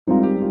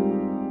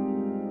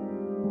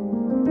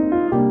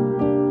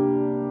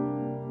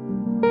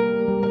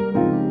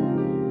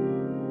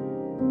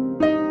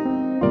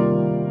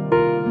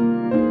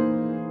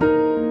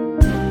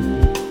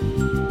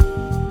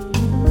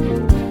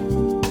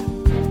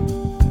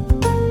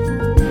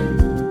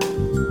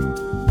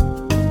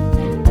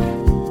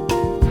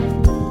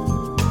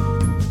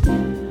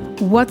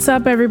What's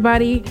up,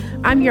 everybody?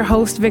 I'm your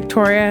host,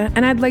 Victoria,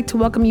 and I'd like to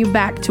welcome you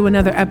back to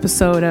another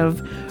episode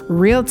of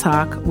Real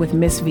Talk with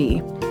Miss V.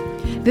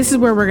 This is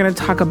where we're going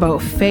to talk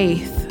about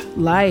faith,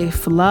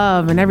 life,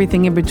 love, and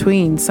everything in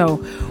between. So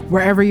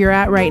wherever you're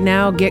at right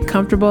now, get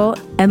comfortable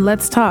and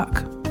let's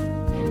talk.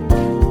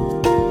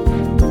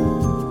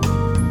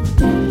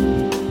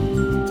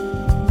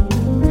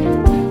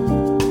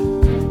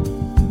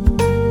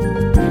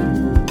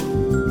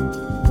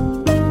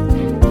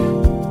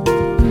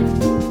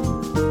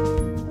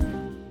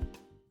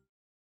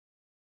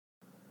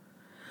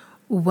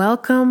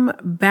 Welcome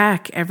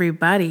back,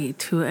 everybody,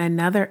 to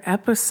another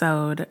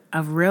episode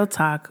of Real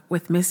Talk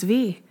with Miss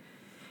V.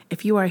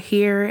 If you are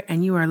here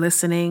and you are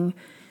listening,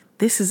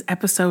 this is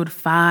episode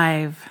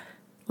 5.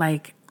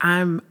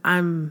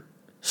 I'm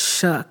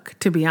shook,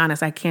 to be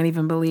honest. I can't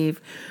even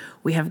believe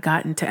we have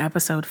gotten to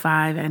episode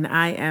 5, and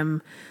I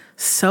am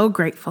so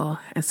grateful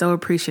and so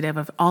appreciative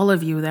of all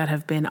of you that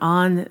have been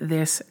on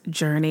this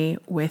journey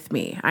with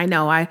me. I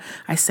know I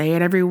say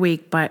it every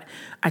week, but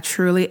I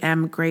truly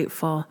am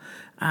grateful.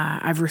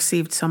 I've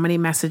received so many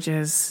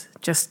messages,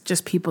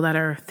 just people that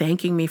are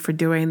thanking me for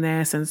doing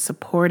this and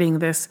supporting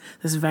this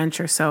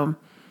venture. So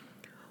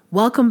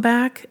welcome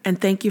back, and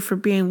thank you for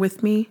being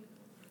with me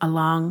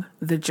along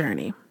the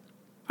journey.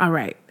 All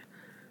right.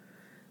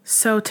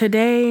 So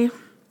today,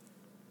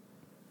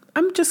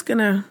 I'm just going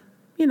to,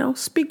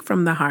 speak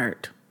from the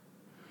heart.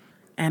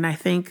 And I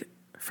think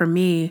for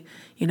me,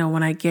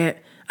 when I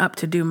get up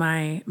to do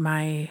my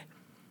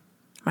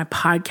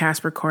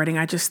podcast recording,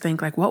 I just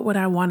think what would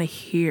I want to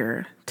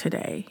hear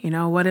today?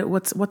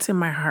 What's in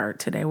my heart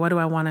today? What do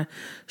I want to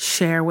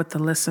share with the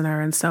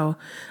listener? And so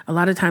a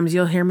lot of times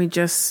you'll hear me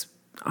just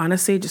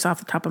honestly, just off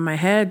the top of my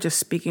head, just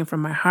speaking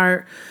from my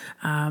heart.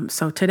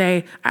 So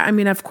today,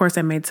 of course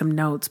I made some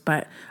notes,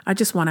 but I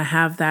just want to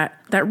have that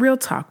real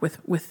talk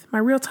with my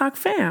Real Talk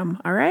fam.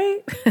 All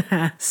right.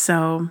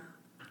 So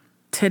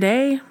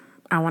today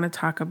I want to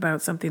talk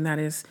about something that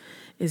is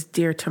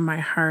dear to my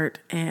heart,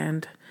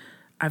 and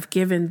I've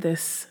given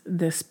this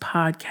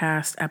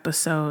podcast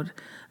episode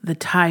the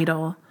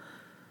title,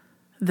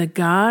 The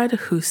God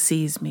Who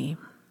Sees Me.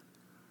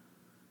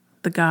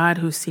 The God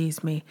Who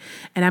Sees Me.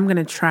 And I'm going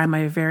to try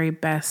my very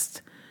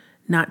best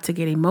not to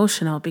get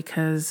emotional,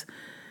 because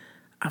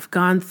I've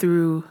gone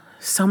through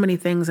so many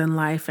things in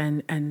life,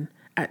 and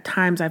at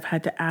times I've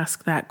had to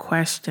ask that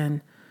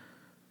question,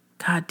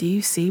 God, do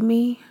you see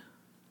me?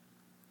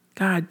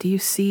 God, do you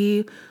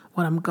see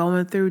what I'm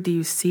going through? Do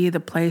you see the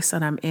place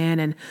that I'm in?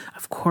 And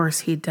of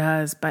course he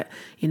does. But,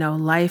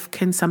 life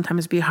can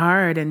sometimes be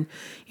hard. And,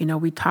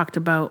 we talked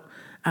about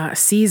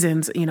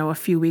seasons, a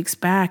few weeks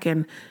back,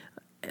 and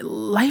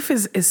life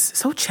is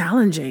so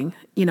challenging,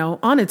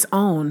 on its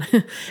own.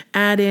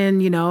 Add in,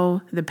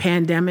 the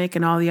pandemic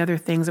and all the other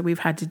things that we've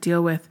had to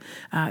deal with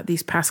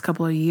these past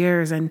couple of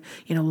years. And,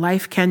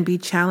 life can be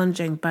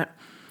challenging, but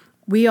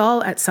we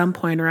all at some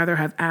point or other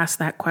have asked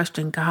that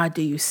question, God,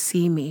 do you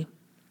see me?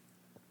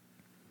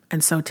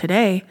 And so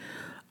today,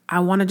 I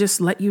want to just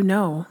let you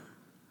know,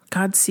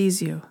 God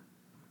sees you.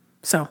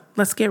 So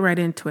let's get right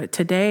into it.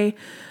 Today,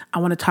 I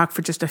want to talk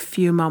for just a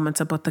few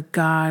moments about the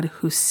God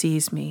who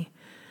sees me,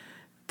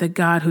 the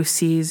God who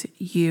sees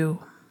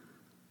you.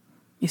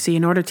 You see,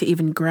 in order to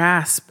even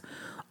grasp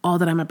all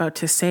that I'm about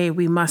to say,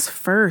 we must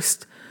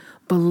first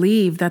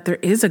believe that there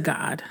is a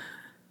God.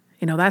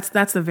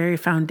 That's the very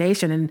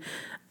foundation. And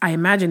I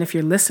imagine if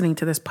you're listening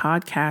to this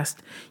podcast,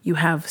 you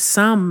have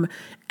some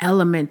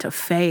element of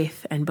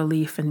faith and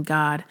belief in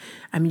God.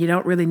 You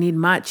don't really need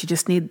much. You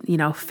just need,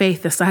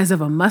 faith the size of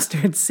a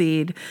mustard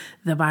seed,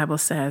 the Bible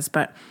says.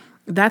 But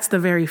that's the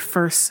very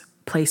first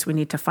place we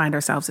need to find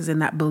ourselves, is in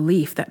that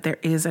belief that there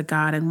is a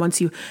God. And once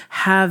you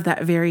have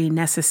that very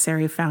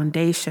necessary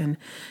foundation,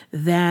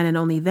 then and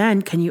only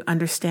then can you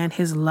understand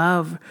his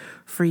love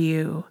for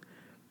you,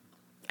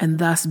 and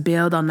thus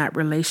build on that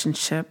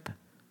relationship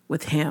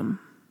with him.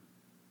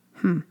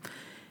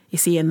 You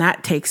see, and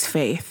that takes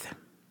faith.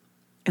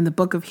 In the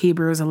book of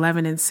Hebrews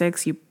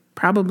 11:6, you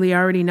probably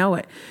already know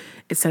it.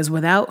 It says,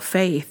 without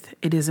faith,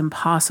 it is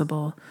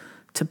impossible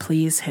to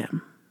please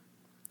him.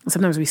 And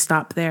sometimes we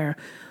stop there.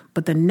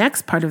 But the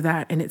next part of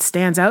that, and it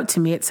stands out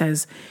to me, it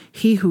says,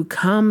 he who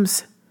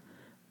comes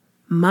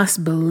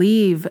must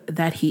believe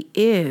that he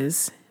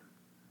is.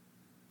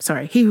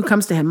 He who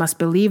comes to him must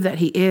believe that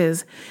he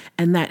is,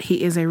 and that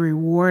he is a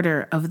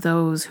rewarder of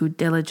those who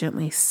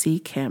diligently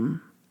seek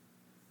him.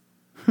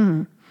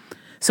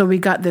 So we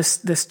got this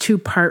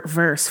 2-part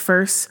verse.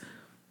 First,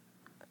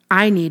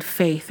 I need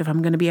faith if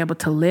I'm going to be able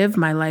to live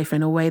my life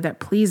in a way that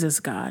pleases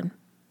God.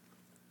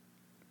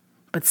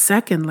 But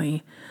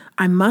secondly,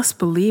 I must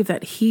believe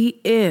that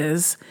he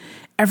is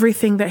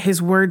everything that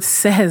his word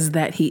says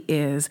that he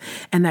is,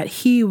 and that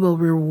he will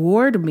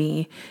reward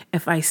me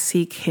if I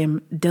seek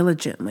him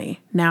diligently.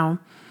 Now,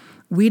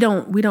 we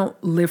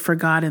don't live for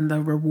God in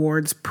the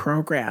rewards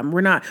program.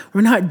 We're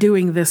not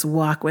doing this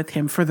walk with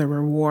him for the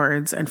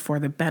rewards and for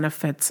the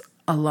benefits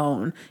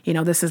alone.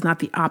 This is not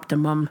the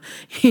optimum,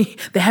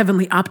 the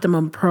heavenly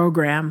optimum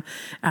program.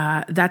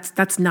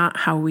 That's not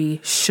how we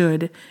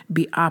should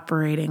be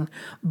operating.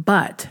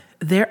 But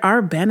there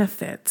are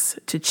benefits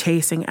to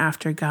chasing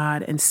after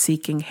God and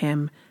seeking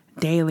Him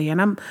daily. And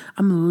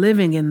I'm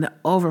living in the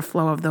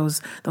overflow of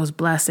those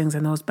blessings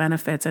and those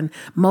benefits. And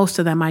most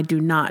of them I do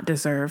not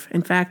deserve.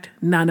 In fact,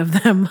 none of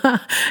them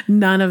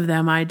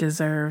I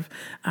deserve.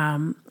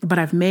 But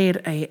I've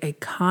made a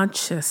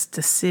conscious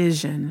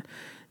decision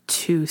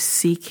to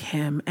seek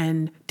Him.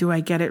 And do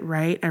I get it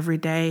right every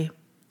day?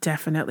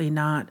 Definitely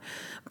not.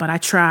 But I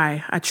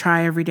try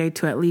every day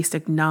to at least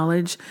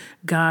acknowledge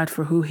God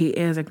for who He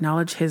is,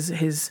 acknowledge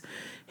His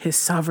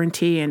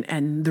sovereignty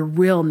and the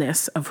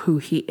realness of who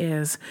He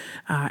is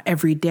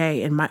every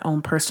day in my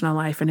own personal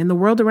life and in the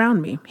world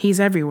around me. He's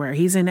everywhere.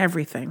 He's in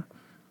everything.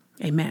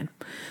 Amen.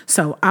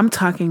 So I'm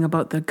talking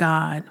about the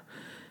God,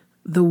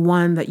 the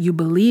one that you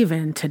believe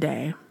in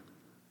today.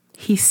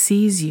 He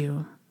sees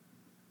you.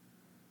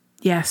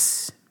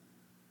 Yes,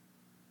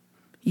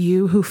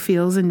 you who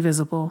feels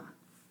invisible.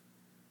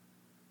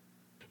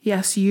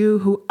 Yes, you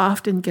who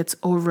often gets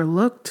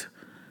overlooked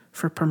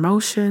for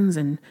promotions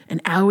and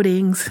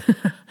outings.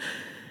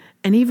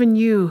 And even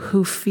you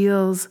who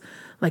feels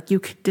like you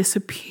could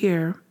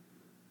disappear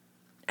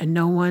and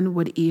no one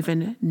would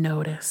even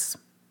notice.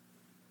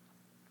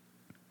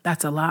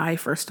 That's a lie,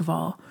 first of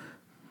all.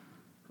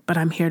 But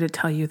I'm here to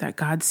tell you that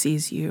God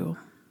sees you.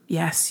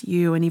 Yes,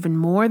 you. And even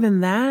more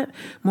than that,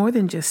 more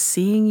than just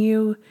seeing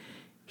you,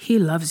 He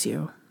loves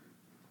you.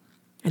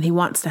 And He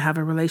wants to have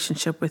a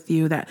relationship with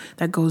you that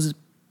goes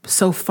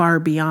so far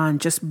beyond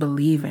just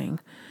believing.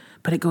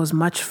 But it goes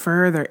much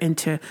further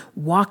into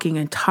walking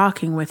and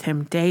talking with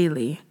Him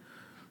daily.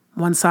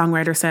 One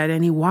songwriter said,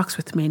 and He walks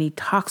with me and He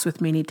talks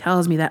with me and He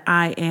tells me that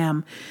I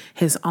am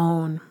His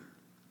own.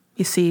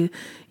 You see,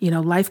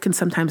 life can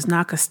sometimes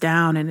knock us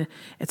down, and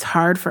it's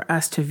hard for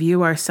us to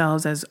view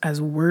ourselves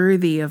as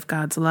worthy of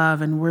God's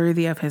love and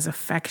worthy of His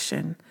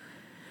affection.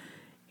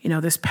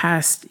 This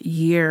past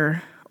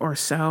year or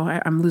so,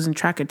 I'm losing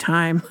track of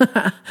time,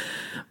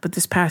 but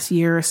this past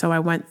year or so, I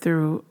went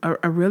through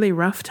a really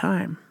rough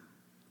time.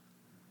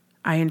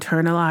 I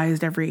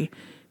internalized every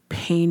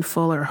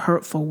painful or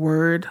hurtful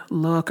word,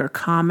 look, or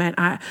comment.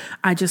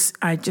 I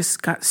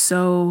just got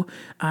so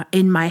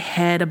in my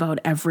head about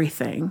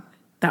everything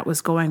that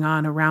was going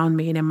on around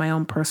me and in my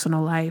own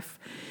personal life.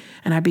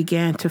 And I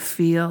began to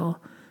feel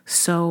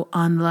so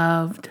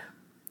unloved,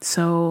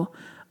 so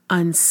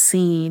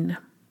unseen.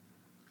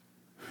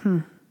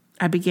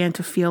 I began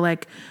to feel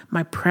like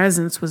my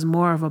presence was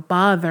more of a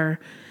bother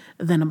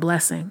than a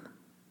blessing.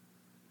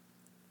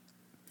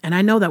 And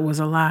I know that was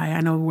a lie. I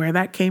know where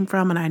that came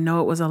from, and I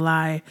know it was a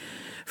lie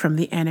from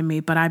the enemy.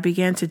 But I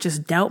began to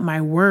just doubt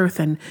my worth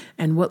and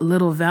what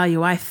little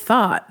value I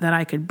thought that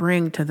I could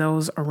bring to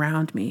those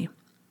around me.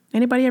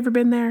 Anybody ever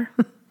been there?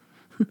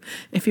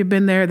 If you've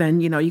been there,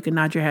 then, you can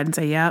nod your head and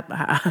say, yep,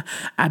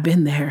 I've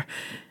been there.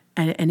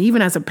 And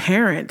even as a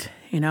parent,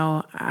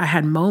 I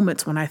had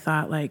moments when I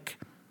thought like,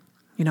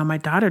 my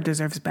daughter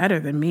deserves better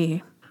than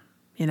me.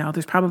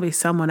 There's probably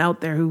someone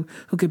out there who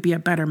could be a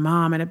better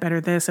mom and a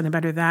better this and a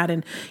better that.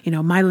 And,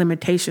 my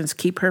limitations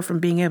keep her from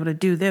being able to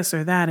do this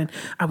or that. And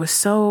I was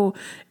so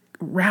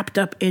wrapped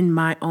up in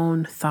my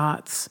own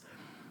thoughts.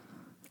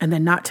 And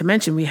then not to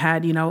mention we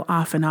had,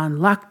 off and on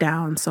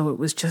lockdown. So it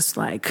was just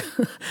like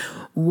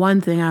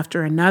one thing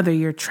after another.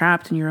 You're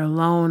trapped and you're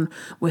alone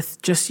with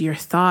just your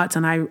thoughts.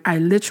 And I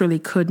literally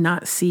could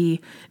not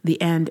see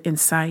the end in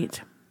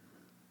sight.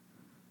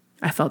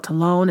 I felt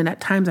alone. And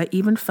at times I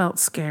even felt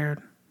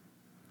scared.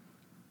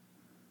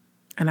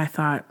 And I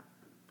thought,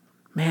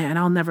 man,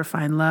 I'll never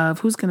find love.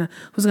 Who's gonna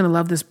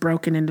love this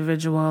broken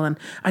individual? And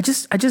I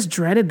just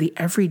dreaded the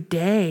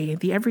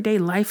everyday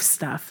life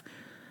stuff.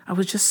 I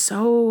was just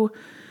so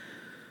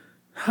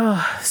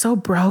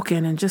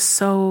broken and just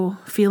so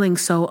feeling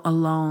so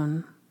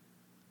alone.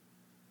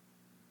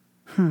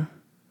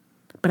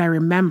 But I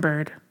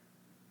remembered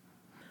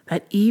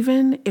that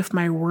even if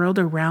my world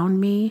around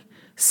me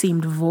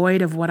seemed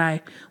void of what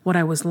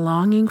I was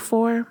longing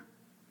for,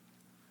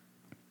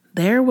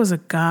 there was a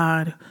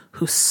God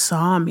who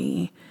saw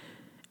me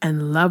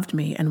and loved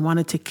me and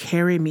wanted to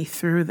carry me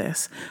through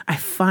this. I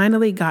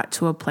finally got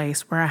to a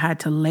place where I had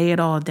to lay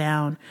it all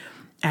down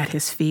at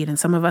His feet. And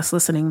some of us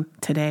listening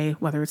today,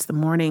 whether it's the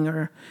morning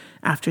or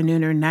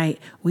afternoon or night,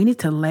 we need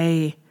to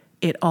lay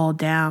it all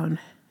down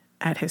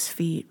at His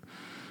feet.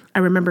 I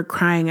remember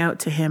crying out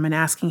to Him and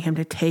asking Him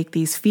to take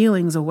these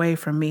feelings away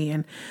from me.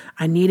 And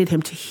I needed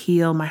Him to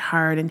heal my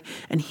heart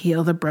and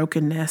heal the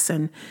brokenness.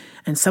 And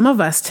some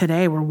of us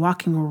today, we're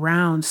walking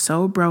around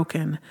so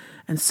broken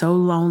and so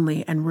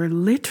lonely. And we're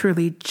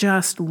literally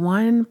just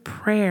one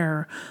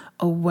prayer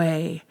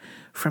away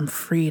from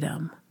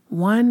freedom.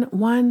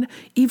 One,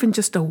 even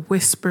just a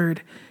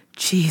whispered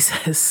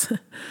Jesus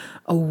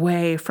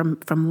away from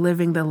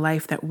living the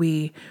life that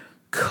we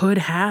could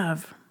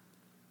have.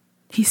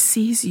 He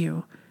sees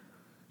you.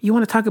 You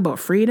want to talk about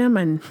freedom?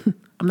 And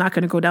I'm not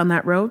going to go down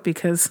that road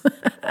because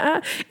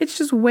it's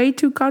just way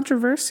too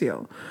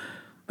controversial.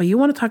 But you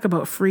want to talk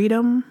about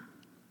freedom?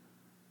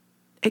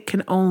 It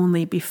can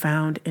only be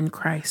found in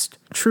Christ,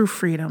 true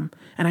freedom.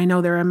 And I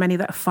know there are many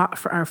that fought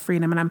for our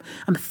freedom, and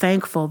I'm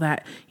thankful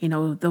that,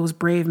 those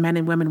brave men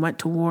and women went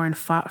to war and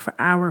fought for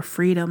our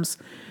freedoms,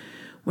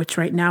 which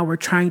right now we're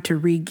trying to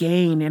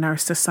regain in our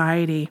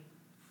society.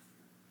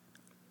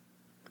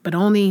 But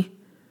only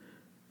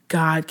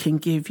God can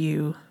give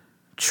you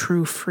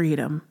true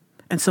freedom.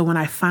 And so when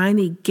I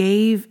finally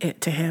gave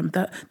it to him,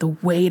 the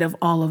weight of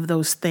all of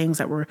those things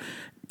that were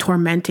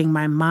tormenting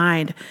my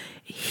mind,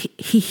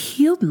 he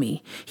healed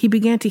me. He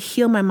began to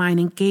heal my mind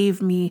and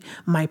gave me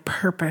my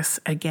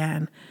purpose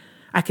again.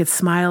 I could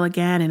smile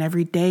again, and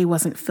every day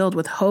wasn't filled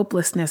with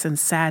hopelessness and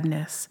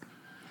sadness.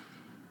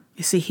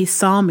 You see, he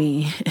saw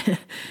me.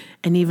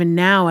 And even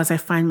now, as I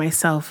find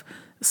myself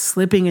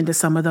slipping into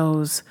some of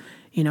those,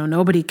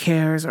 nobody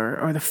cares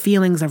or the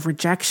feelings of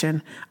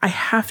rejection, I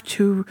have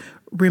to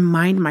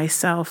remind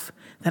myself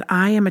that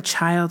I am a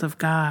child of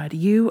God.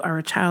 You are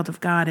a child of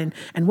God. And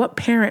what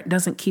parent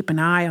doesn't keep an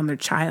eye on their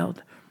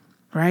child,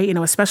 right?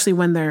 Especially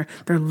when they're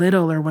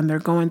little or when they're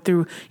going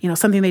through,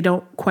 something they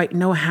don't quite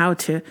know how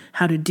to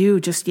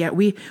do just yet.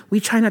 We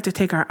try not to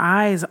take our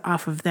eyes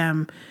off of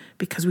them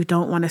because we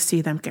don't want to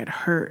see them get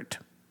hurt.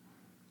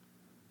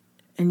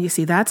 And you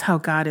see, that's how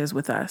God is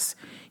with us.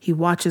 He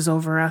watches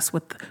over us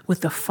with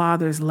the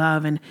Father's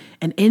love. And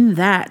in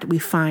that, we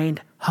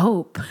find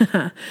hope.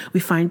 We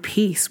find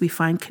peace. We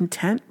find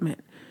contentment.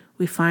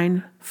 We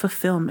find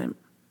fulfillment.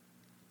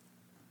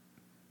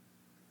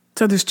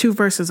 So there's 2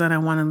 verses that I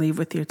want to leave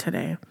with you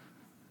today.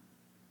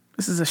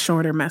 This is a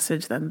shorter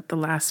message than the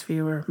last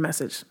few, or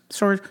message,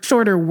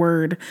 shorter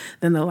word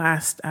than the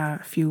last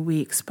few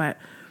weeks. But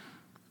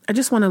I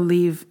just want to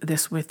leave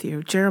this with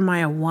you.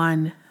 Jeremiah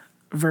 1,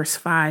 verse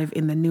 5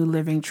 in the New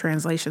Living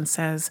Translation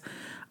says,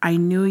 I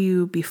knew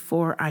you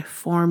before I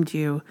formed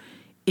you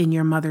in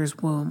your mother's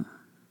womb.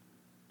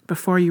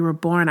 Before you were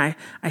born, I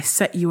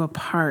set you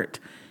apart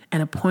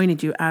and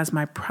appointed you as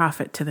my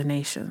prophet to the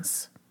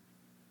nations.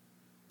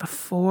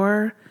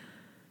 Before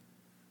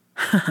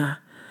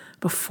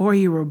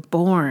you were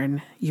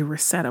born, you were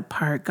set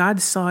apart.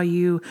 God saw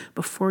you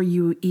before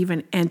you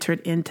even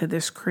entered into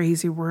this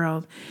crazy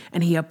world,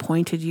 and he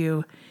appointed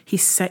you. He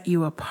set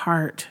you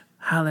apart.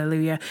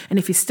 Hallelujah. And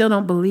if you still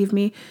don't believe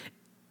me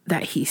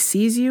that he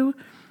sees you,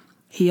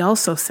 he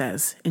also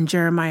says in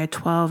Jeremiah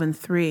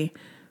 12:3,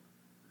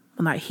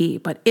 well, not he,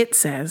 but it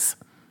says,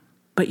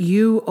 but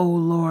you, O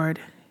Lord,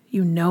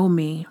 you know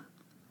me.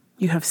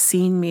 You have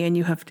seen me and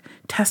you have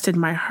tested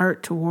my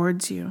heart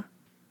towards you.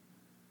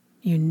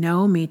 You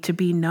know me to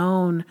be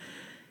known,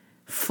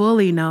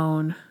 fully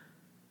known,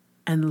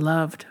 and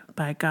loved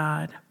by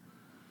God.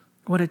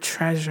 What a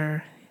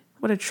treasure.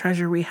 What a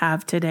treasure we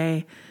have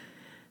today.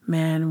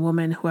 Man,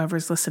 woman,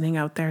 whoever's listening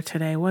out there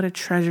today, what a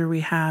treasure we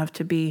have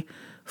to be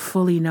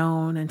fully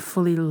known and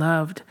fully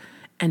loved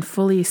and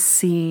fully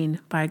seen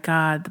by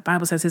God. The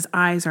Bible says his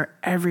eyes are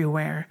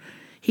everywhere.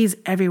 He's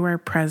everywhere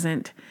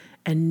present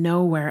and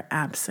nowhere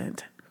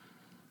absent.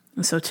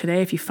 And so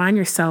today, if you find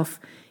yourself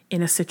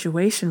in a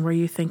situation where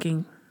you're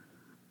thinking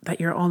that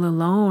you're all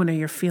alone, or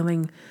you're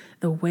feeling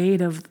the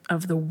weight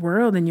of the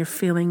world, and you're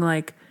feeling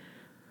like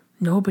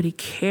nobody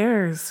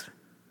cares,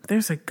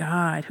 there's a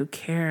God who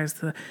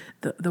cares.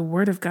 The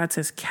Word of God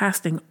says,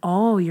 casting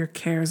all your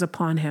cares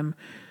upon him,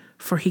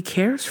 for he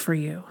cares for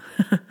you.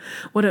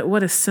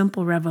 What a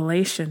simple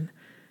revelation.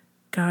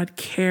 God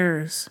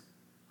cares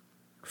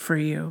for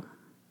you.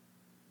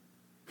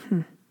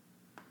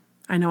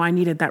 I know I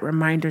needed that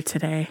reminder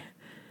today.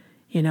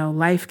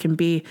 Life can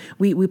be,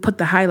 we put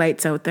the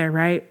highlights out there,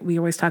 right? We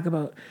always talk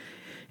about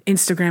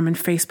Instagram and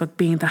Facebook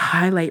being the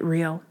highlight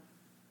reel.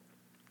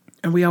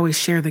 And we always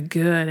share the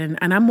good.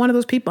 And I'm one of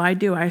those people. I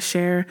do. I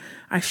share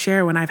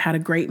when I've had a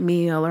great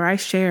meal, or I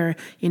share,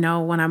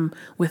 when I'm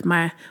with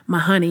my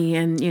honey,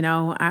 and,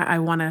 I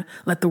want to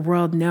let the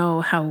world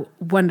know how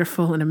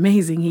wonderful and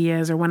amazing he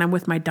is. Or when I'm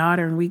with my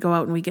daughter and we go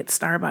out and we get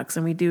Starbucks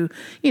and we do,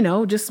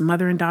 just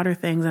mother and daughter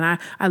things. And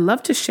I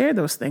love to share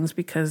those things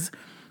because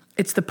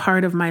it's the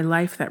part of my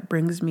life that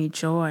brings me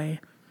joy.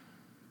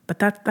 But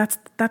that's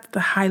the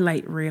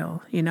highlight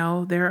reel.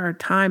 There are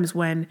times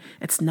when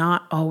it's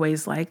not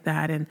always like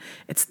that. And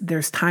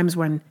there's times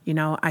when,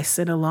 I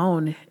sit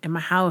alone in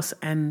my house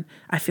and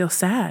I feel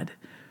sad.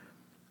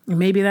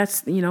 Maybe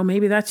that's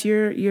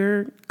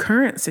your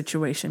current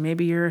situation.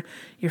 Maybe you're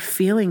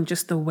feeling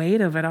just the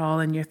weight of it all,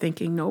 and you're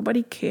thinking,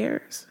 nobody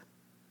cares.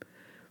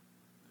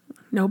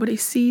 Nobody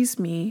sees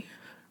me.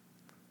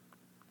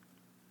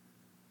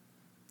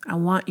 I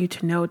want you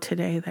to know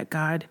today that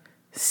God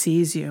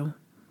sees you.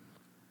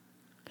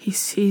 He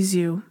sees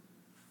you.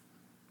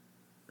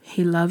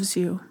 He loves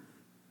you.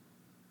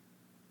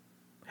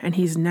 And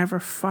he's never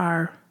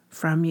far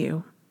from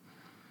you.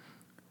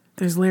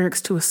 There's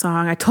lyrics to a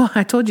song. I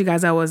told you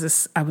guys I was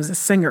a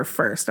singer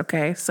first,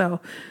 okay? So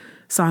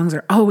songs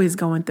are always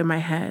going through my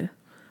head.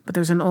 But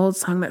there's an old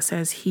song that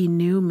says, he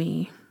knew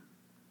me,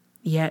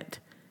 yet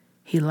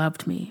he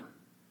loved me.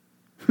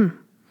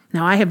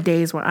 Now I have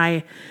days where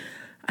I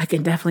I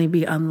can definitely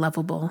be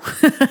unlovable.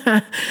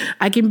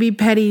 I can be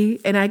petty,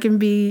 and I can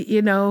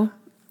be,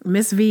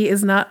 Miss V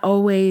is not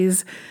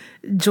always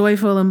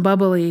joyful and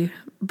bubbly,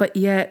 but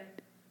yet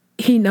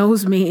he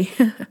knows me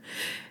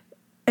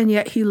and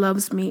yet he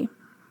loves me.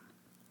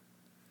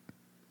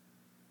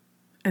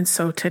 And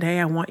so today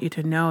I want you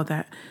to know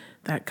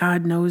that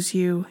God knows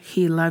you,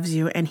 he loves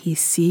you, and he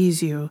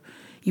sees you.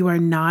 You are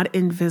not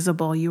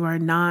invisible. You are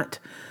not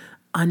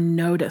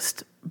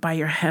unnoticed by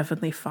your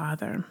Heavenly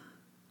Father.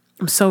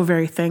 I'm so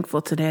very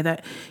thankful today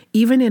that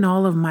even in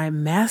all of my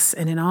mess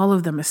and in all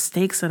of the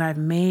mistakes that I've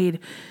made,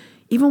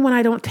 even when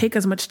I don't take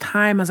as much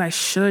time as I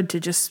should to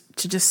just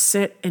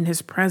sit in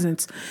his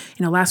presence.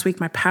 Last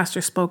week my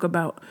pastor spoke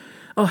about,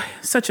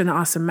 such an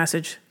awesome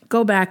message.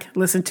 Go back,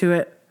 listen to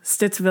it.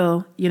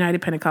 Stittsville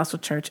United Pentecostal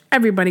Church,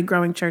 Everybody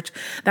Growing Church.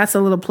 That's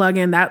a little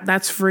plug-in.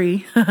 That's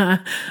free.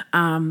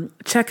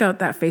 Check out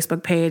that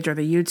Facebook page or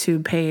the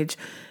YouTube page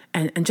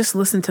and just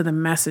listen to the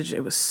message.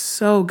 It was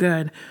so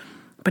good.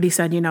 But he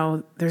said,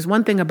 there's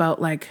one thing about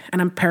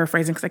and I'm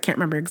paraphrasing because I can't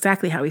remember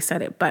exactly how he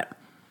said it, but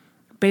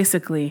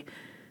basically,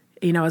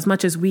 as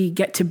much as we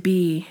get to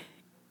be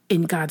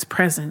in God's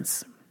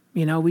presence,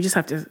 we just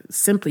have to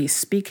simply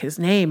speak his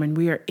name and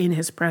we are in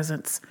his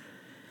presence.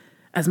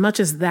 As much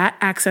as that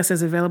access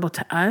is available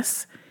to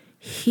us,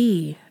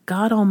 he,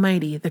 God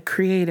Almighty, the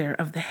creator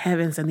of the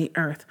heavens and the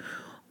earth,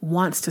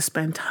 wants to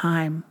spend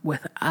time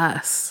with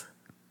us.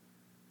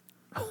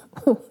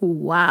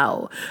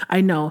 Wow.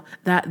 I know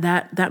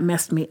that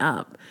messed me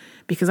up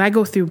because I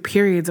go through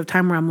periods of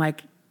time where I'm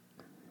like,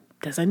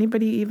 does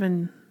anybody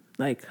even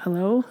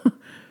hello?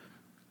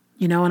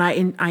 And I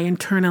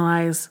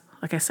internalize,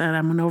 like I said,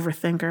 I'm an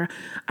overthinker.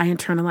 I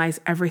internalize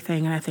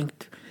everything and I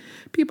think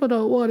people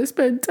don't want to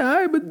spend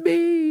time with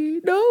me.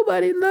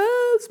 Nobody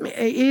loves me.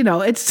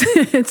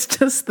 It's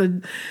just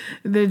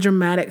the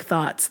dramatic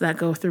thoughts that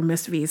go through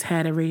Miss V's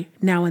head every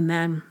now and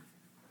then.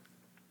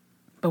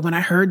 But when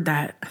I heard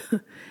that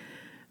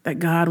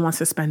God wants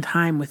to spend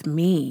time with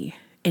me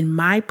in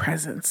my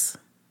presence,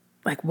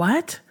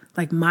 what?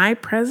 My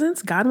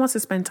presence? God wants to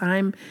spend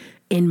time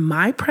in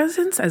my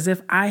presence as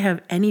if I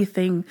have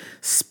anything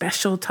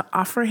special to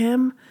offer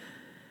him?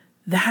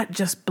 That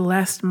just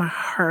blessed my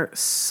heart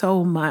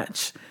so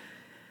much.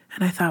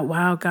 And I thought,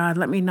 wow, God,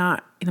 let me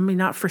not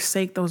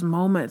forsake those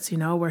moments,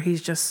 where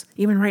he's just,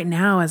 even right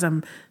now, as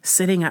I'm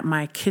sitting at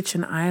my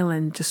kitchen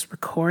island, just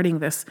recording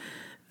this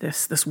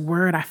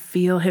word, I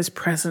feel his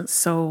presence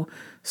so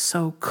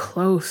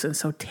close and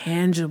so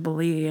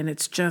tangibly. And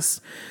it's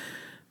just,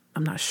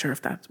 I'm not sure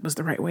if that was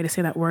the right way to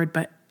say that word,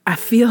 but I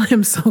feel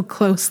him so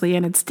closely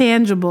and it's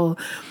tangible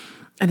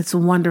and it's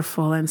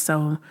wonderful. And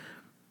so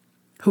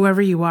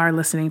whoever you are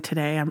listening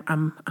today,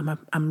 I'm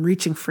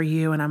reaching for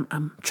you and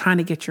I'm trying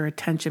to get your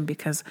attention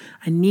because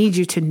I need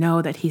you to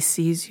know that he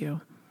sees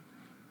you.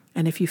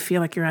 And if you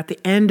feel like you're at the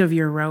end of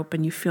your rope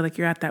and you feel like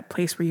you're at that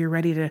place where you're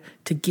ready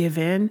to give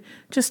in,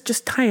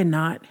 just tie a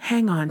knot,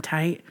 hang on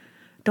tight.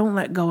 Don't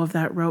let go of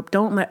that rope.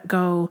 Don't let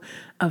go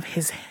of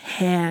his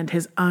hand,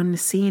 his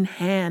unseen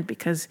hand,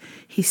 because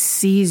he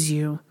sees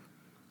you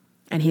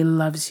and he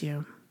loves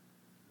you.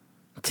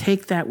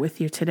 Take that with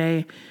you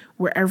today.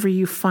 Wherever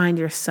you find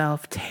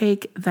yourself,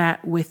 take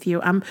that with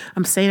you. I'm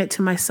saying it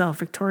to myself,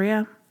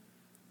 Victoria.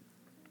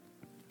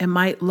 It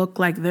might look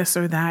like this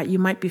or that. You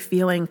might be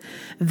feeling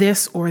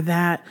this or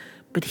that,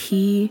 but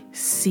he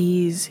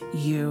sees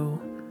you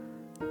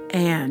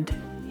and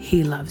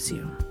he loves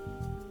you.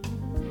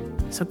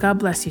 So God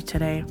bless you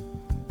today.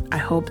 I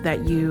hope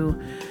that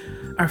you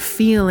are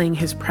feeling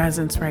his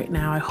presence right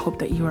now. I hope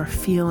that you are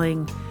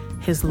feeling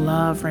his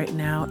love right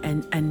now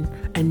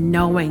and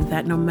knowing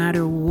that no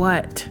matter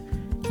what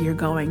you're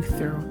going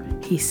through,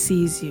 he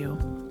sees you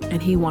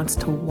and he wants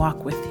to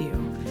walk with you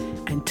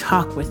and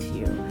talk with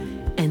you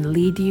and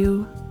lead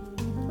you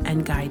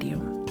and guide you.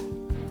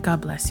 God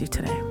bless you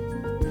today.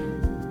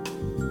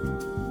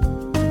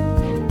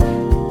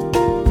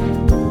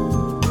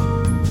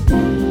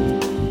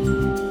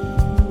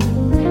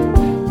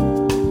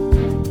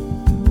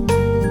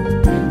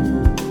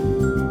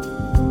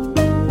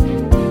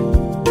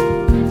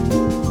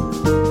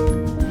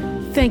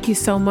 Thank you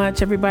so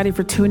much, everybody,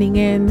 for tuning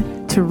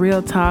in to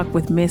Real Talk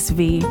with Miss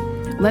V.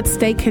 Let's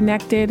stay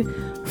connected.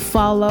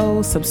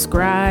 Follow,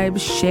 subscribe,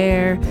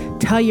 share,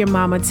 tell your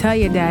mama, tell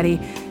your daddy.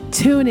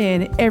 Tune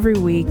in every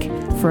week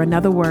for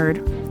another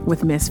word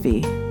with Miss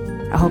V.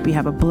 I hope you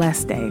have a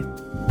blessed day.